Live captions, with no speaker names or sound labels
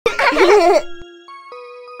I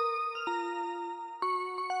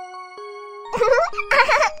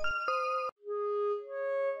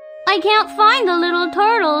can't find the little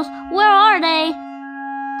turtles. Where are they?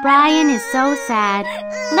 Brian is so sad.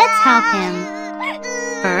 Let's help him.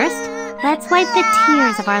 First, let's wipe the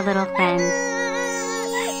tears of our little friend.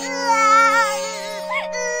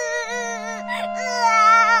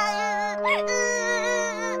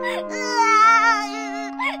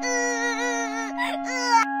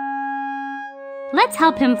 Let's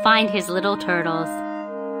help him find his little turtles.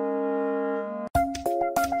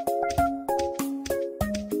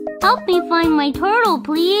 Help me find my turtle,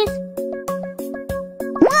 please.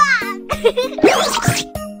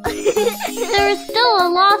 There is still a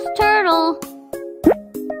lost turtle.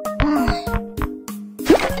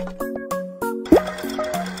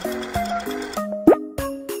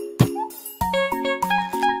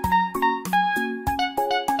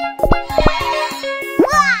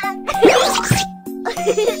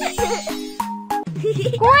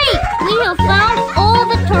 Great! We have found all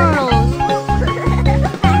the turtles.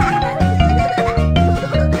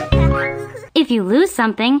 If you lose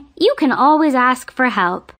something, you can always ask for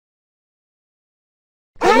help.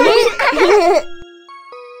 I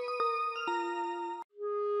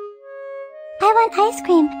want ice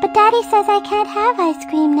cream, but Daddy says I can't have ice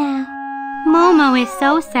cream now. Momo is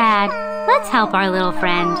so sad. Let's help our little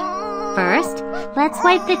friend. First, let's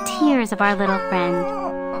wipe the tears of our little friend.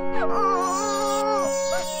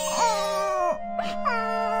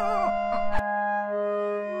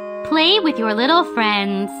 Play with your little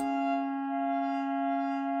friends.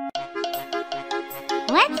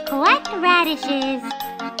 Let's collect radishes.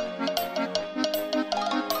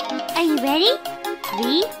 Are you ready?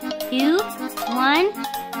 3, 2, 1,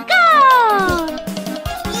 go!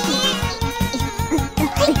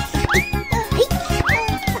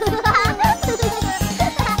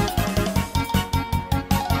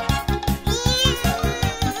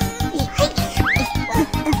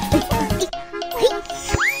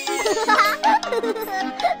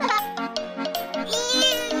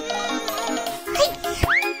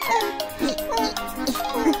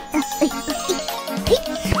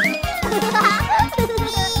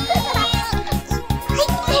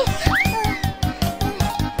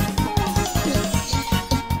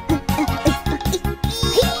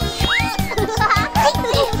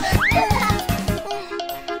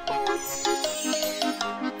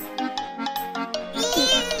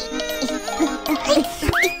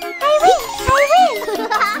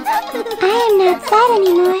 Not sad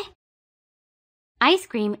anymore. Ice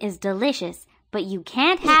cream is delicious, but you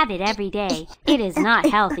can't have it every day. It is not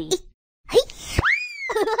healthy.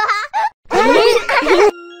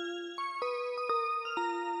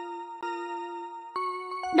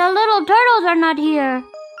 The little turtles are not here.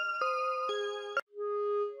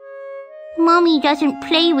 Mommy doesn't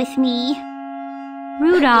play with me.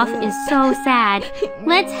 Rudolph is so sad.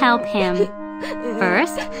 Let's help him.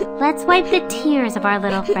 First, let's wipe the tears of our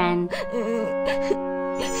little friend.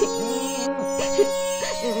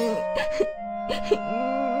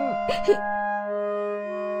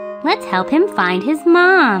 Let's help him find his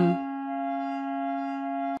mom.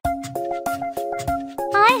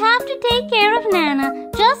 I have to take care of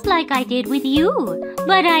Nana, just like I did with you.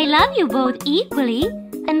 But I love you both equally,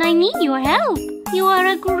 and I need your help. You are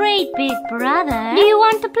a great big brother. Do you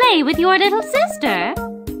want to play with your little sister?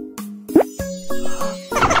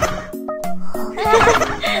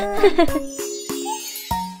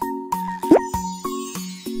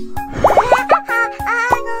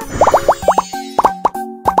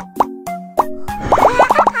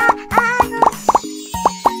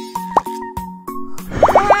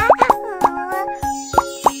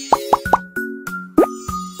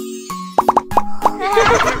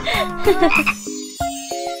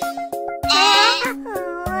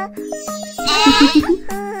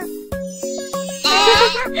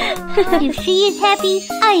 If she is happy,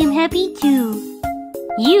 I am happy too.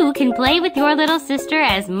 You can play with your little sister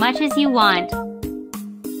as much as you want.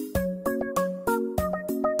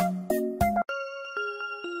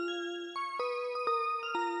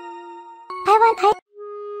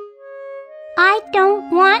 I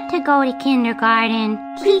don't want to go to kindergarten.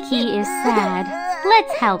 Kiki is sad.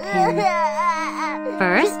 Let's help him.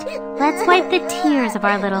 First, let's wipe the tears of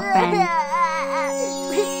our little friend.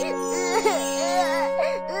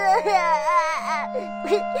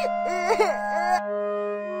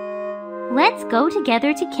 Let's go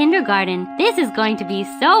together to kindergarten. This is going to be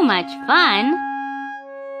so much fun.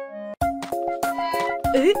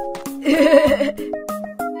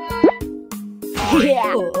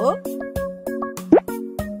 Yeah.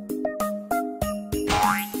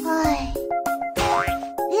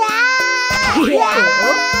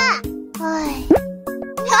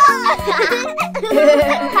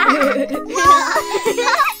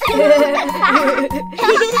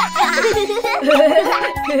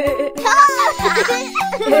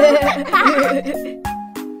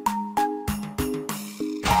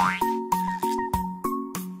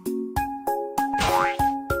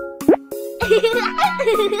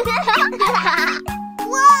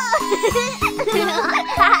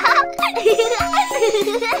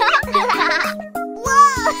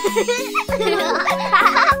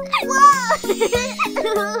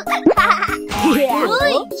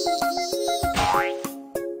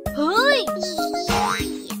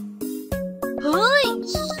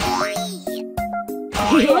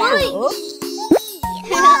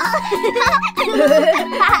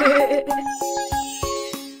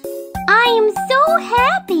 I am so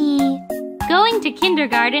happy. Going to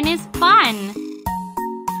kindergarten is fun.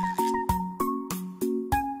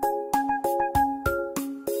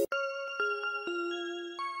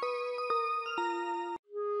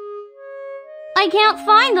 I can't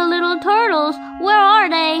find the little turtles. Where are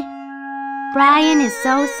they? Brian is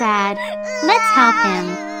so sad. Let's help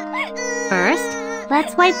him. First,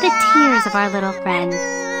 let's wipe the tears of our little friend.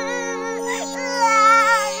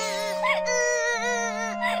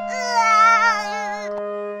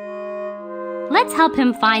 Let's help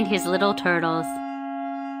him find his little turtles.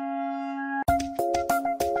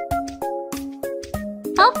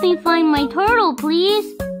 Help me find my turtle,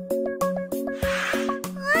 please.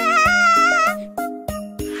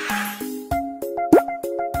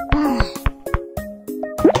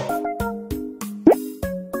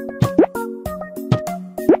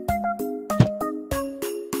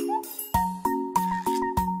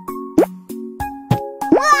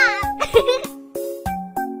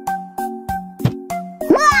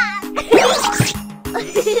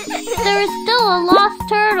 There is still a lost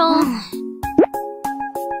turtle.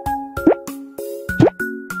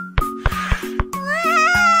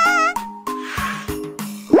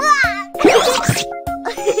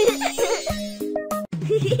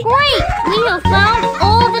 Great! We have found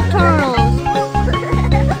all the turtles.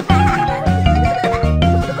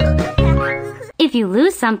 If you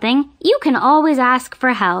lose something, you can always ask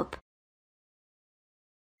for help.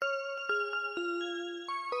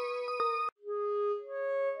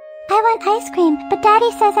 I want ice cream, but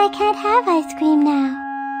Daddy says I can't have ice cream now.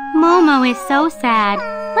 Momo is so sad.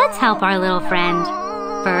 Let's help our little friend.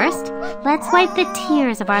 First, let's wipe the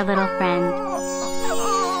tears of our little friend.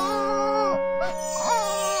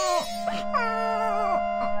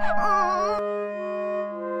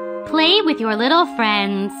 Play with your little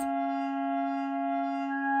friends.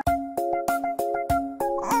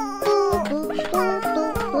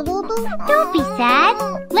 Don't be sad.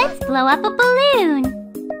 Let's blow up a balloon.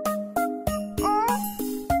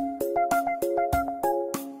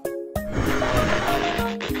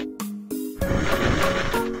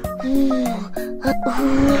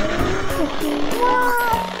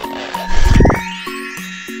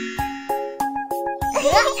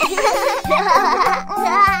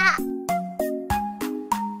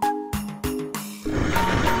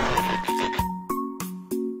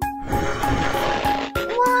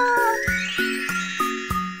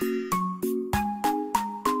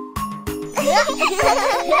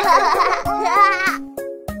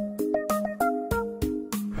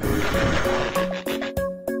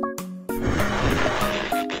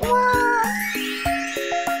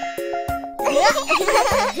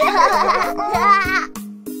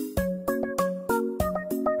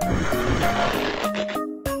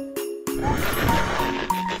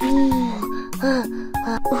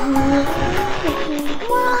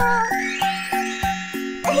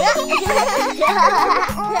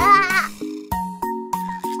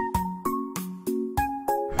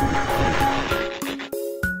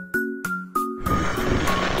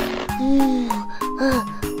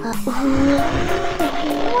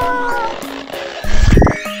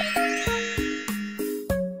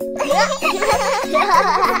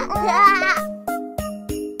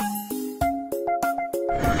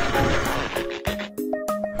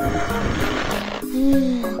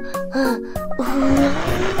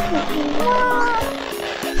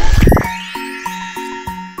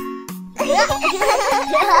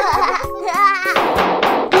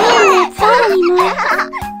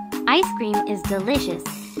 Ice cream is delicious,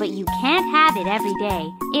 but you can't have it every day.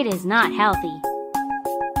 It is not healthy.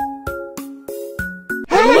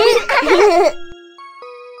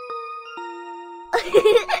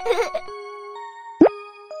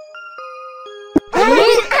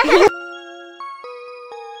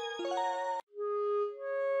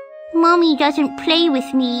 Mommy doesn't play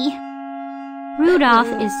with me. 「Rudolph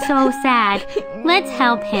is so sad. Let's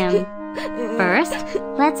help him. First,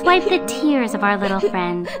 let's wipe the tears of our little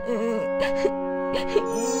friend.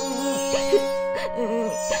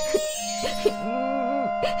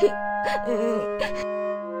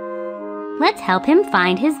 Let's help him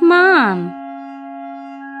find his mom.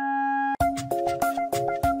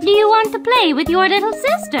 Do you want to play with your little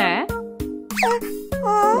sister?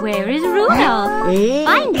 Where is Rudolph?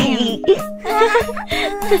 Find him.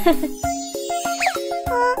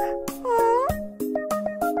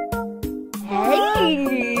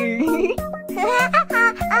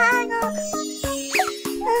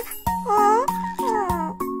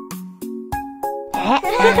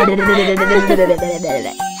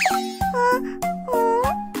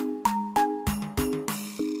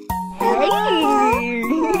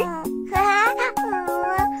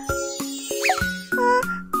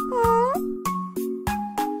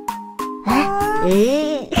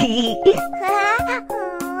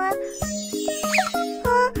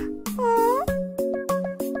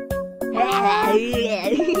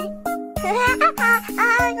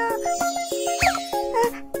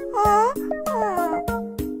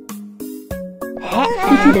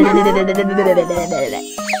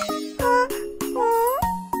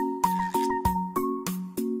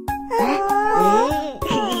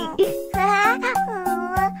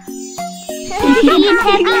 He is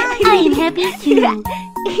happy. I am happy too.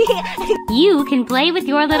 You can play with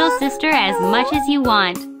your little sister as much as you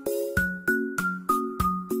want.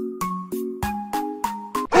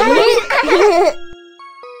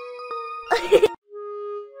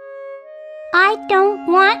 I don't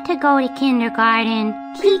want to go to kindergarten.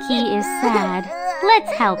 Kiki is sad.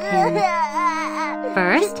 Let's help him.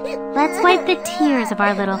 First, let's wipe the tears of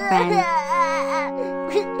our little friend.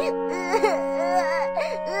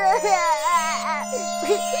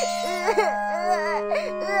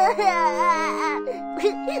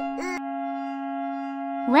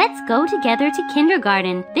 Let's go together to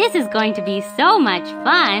kindergarten. This is going to be so much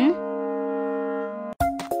fun.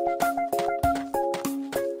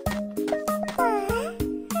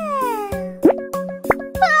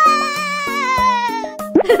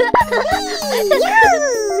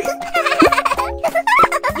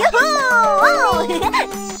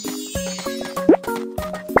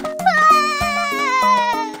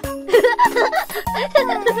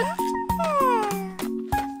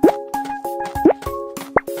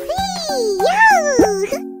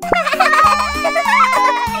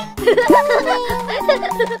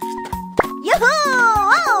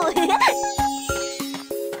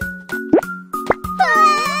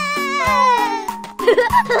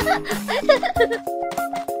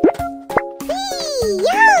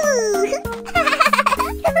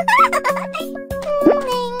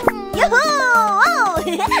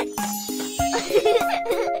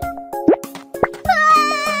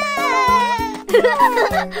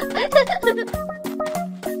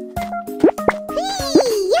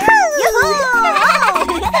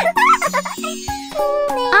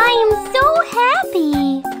 I am so happy.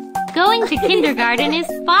 Going to kindergarten is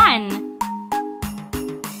fun.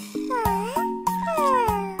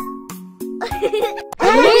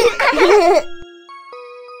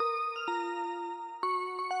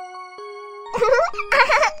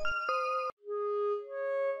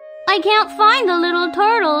 I can't find the little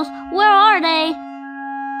turtles. Where are they?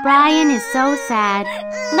 Brian is so sad.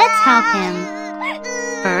 Let's help him.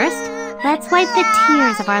 First, let's wipe the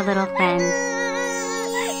tears of our little friend.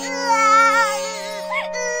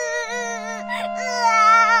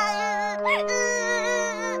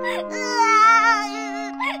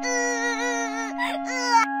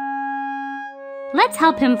 Let's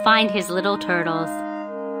help him find his little turtles.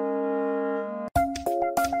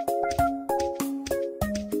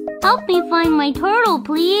 Help me find my turtle,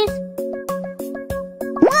 please.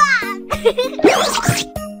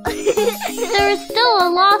 There is still a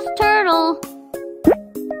lost turtle.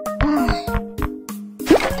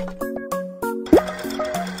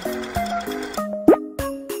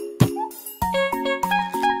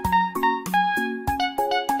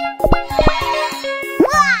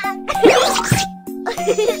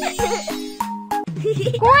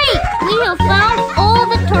 Great! We have found all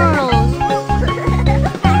the turtles.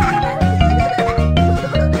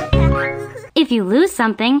 If you lose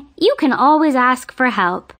something, you can always ask for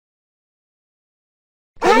help.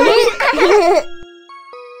 I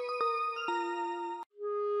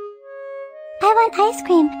want ice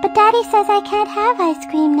cream, but Daddy says I can't have ice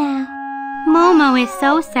cream now. Momo is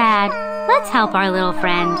so sad. Let's help our little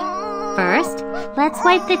friend. First, let's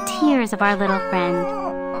wipe the tears of our little friend.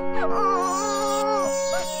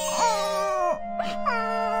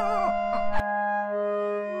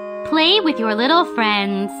 Play with with your little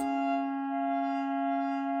friends.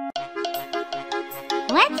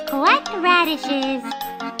 Let's collect radishes.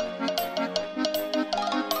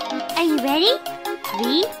 Are you ready?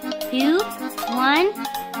 3, 2, 1,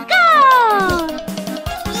 go!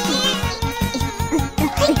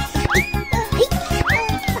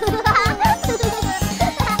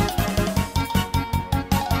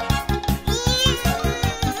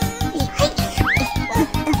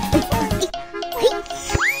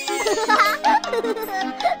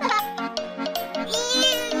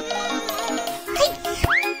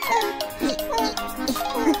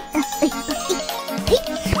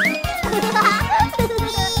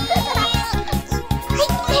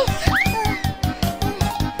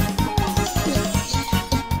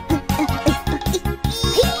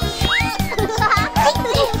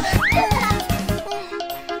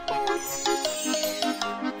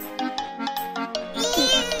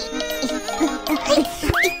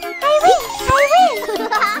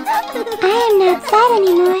 I am not sad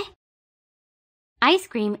anymore. Ice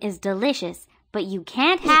cream is delicious, but you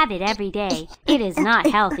can't have it every day. It is not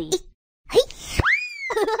healthy.